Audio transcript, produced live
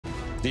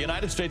The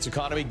United States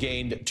economy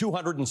gained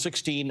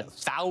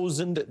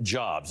 216,000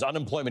 jobs.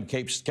 Unemployment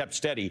kept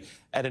steady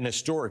at an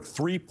historic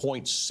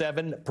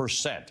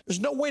 3.7%. There's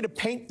no way to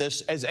paint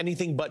this as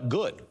anything but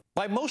good.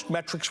 By most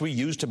metrics we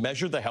use to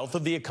measure the health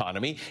of the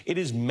economy, it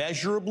is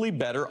measurably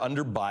better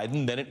under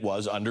Biden than it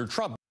was under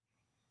Trump.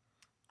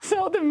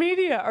 So the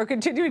media are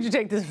continuing to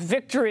take this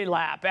victory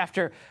lap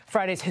after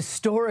Friday's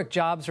historic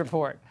jobs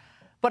report.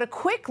 But a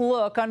quick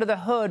look under the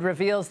hood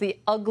reveals the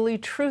ugly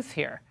truth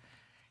here.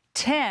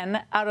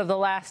 10 out of the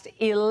last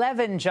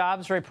 11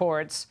 jobs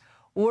reports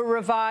were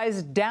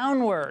revised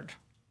downward.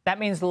 That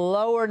means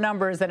lower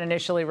numbers than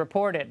initially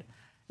reported.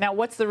 Now,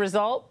 what's the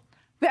result?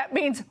 That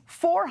means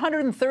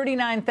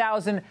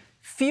 439,000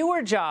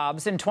 fewer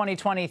jobs in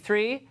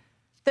 2023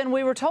 than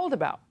we were told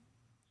about.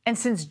 And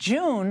since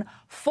June,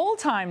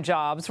 full-time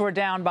jobs were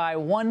down by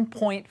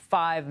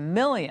 1.5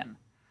 million.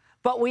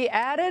 But we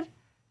added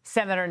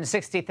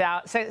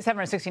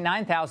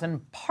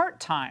 769,000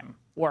 part-time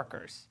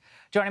workers.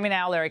 Joining me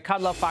now, Larry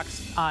Kudlow,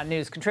 Fox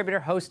News contributor,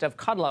 host of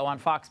Kudlow on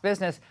Fox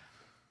Business.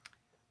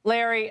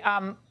 Larry,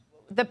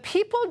 the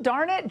people,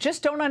 darn it,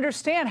 just don't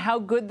understand how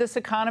good this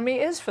economy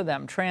is for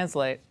them.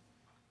 Translate,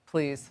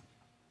 please.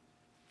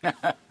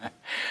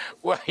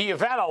 Well, you've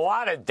had a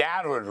lot of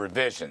downward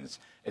revisions.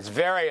 It's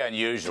very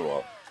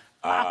unusual.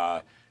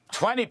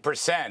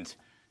 20%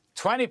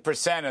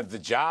 of the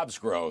jobs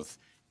growth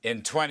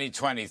in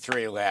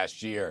 2023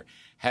 last year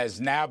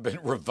has now been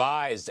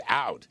revised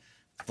out.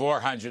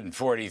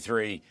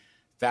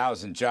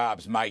 443,000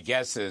 jobs. My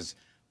guess is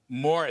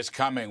more is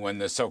coming when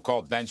the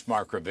so-called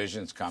benchmark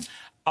revisions come.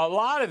 A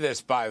lot of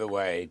this, by the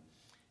way,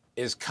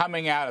 is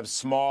coming out of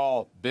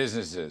small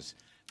businesses.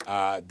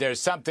 There's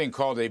something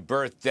called a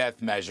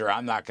birth-death measure.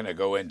 I'm not going to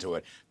go into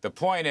it. The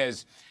point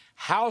is,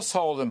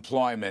 household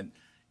employment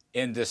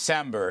in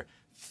December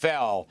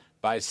fell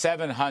by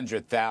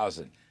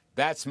 700,000.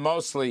 That's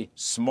mostly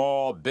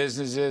small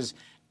businesses.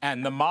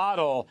 And the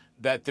model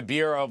that the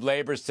Bureau of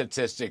Labor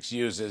Statistics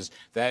uses,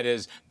 that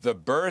is the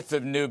birth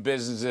of new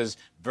businesses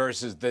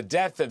versus the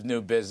death of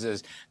new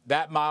business,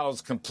 that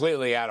model's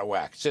completely out of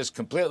whack. It's just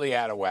completely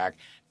out of whack.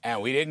 And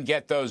we didn't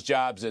get those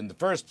jobs in the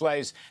first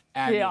place,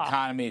 and the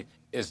economy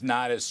is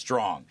not as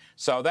strong.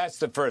 So that's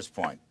the first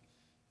point.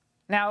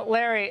 Now,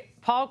 Larry,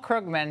 Paul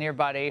Krugman, your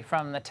buddy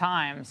from The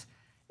Times,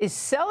 is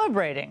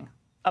celebrating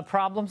a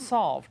problem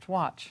solved.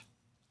 Watch.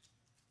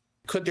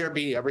 Could there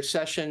be a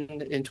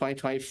recession in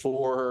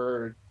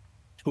 2024?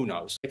 Who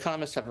knows?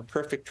 Economists have a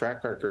perfect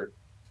track record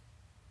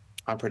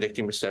on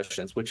predicting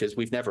recessions, which is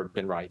we've never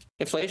been right.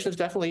 Inflation is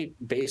definitely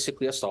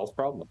basically a solved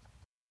problem.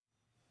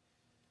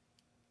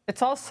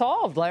 It's all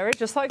solved, Larry,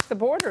 just like the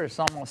border is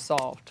almost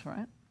solved,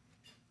 right?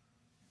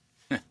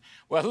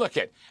 Well, look,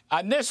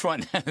 on this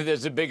one,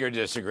 there's a bigger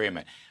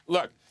disagreement.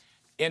 Look,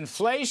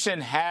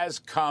 inflation has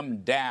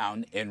come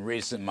down in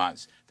recent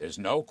months. There's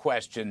no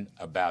question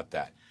about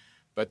that.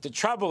 But the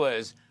trouble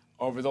is,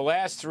 over the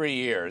last 3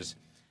 years,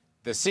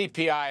 the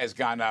CPI has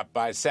gone up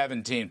by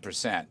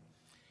 17%.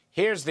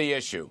 Here's the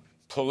issue,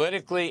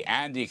 politically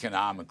and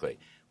economically.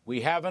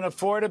 We have an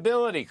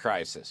affordability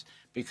crisis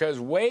because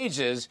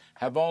wages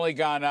have only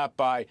gone up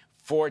by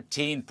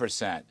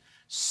 14%.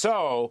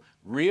 So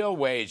real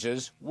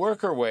wages,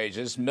 worker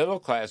wages,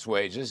 middle-class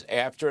wages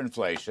after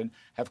inflation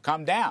have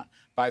come down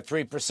by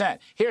 3%.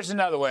 Here's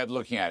another way of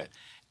looking at it.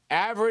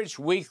 Average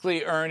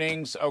weekly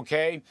earnings,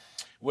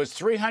 was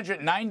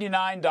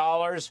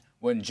 $399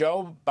 when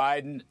Joe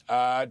Biden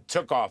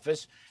took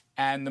office,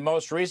 and the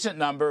most recent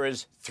number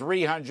is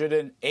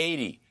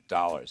 $380.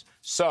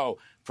 So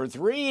for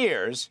 3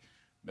 years,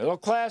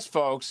 middle-class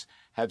folks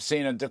have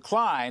seen a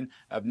decline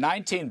of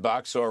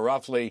 $19, or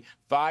roughly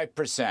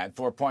 5%,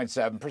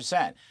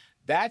 4.7%.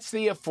 That's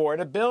the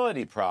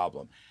affordability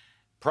problem.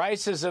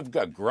 Prices of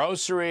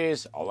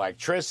groceries,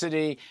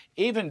 electricity,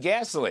 even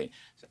gasoline.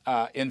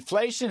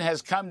 Inflation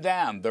has come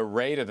down, the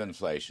rate of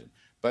inflation.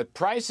 But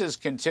prices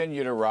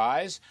continue to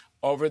rise.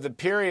 Over the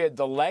period,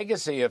 the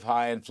legacy of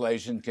high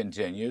inflation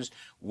continues.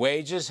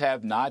 Wages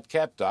have not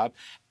kept up.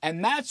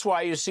 And that's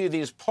why you see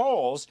these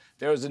polls.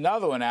 There was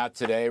another one out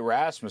today,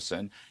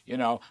 Rasmussen.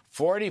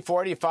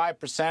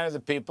 45% of the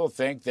people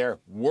think they're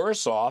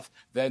worse off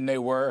than they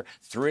were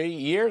 3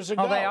 years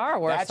ago. Oh, they are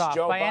worse off. That's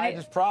Joe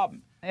Biden's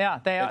problem. Yeah,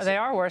 they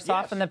are worse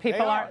off, and the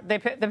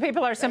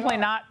people are simply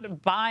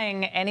not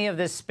buying any of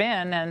this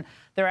spin, and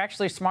they're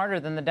actually smarter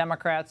than the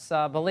Democrats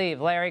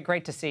believe. Larry,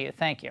 great to see you.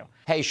 Thank you.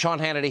 Hey, Sean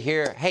Hannity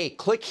here. Hey,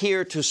 click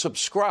here to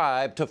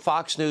subscribe to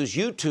Fox News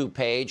YouTube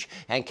page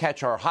and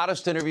catch our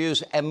hottest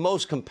interviews and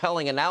most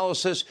compelling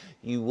analysis.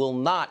 You will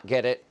not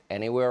get it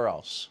anywhere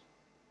else.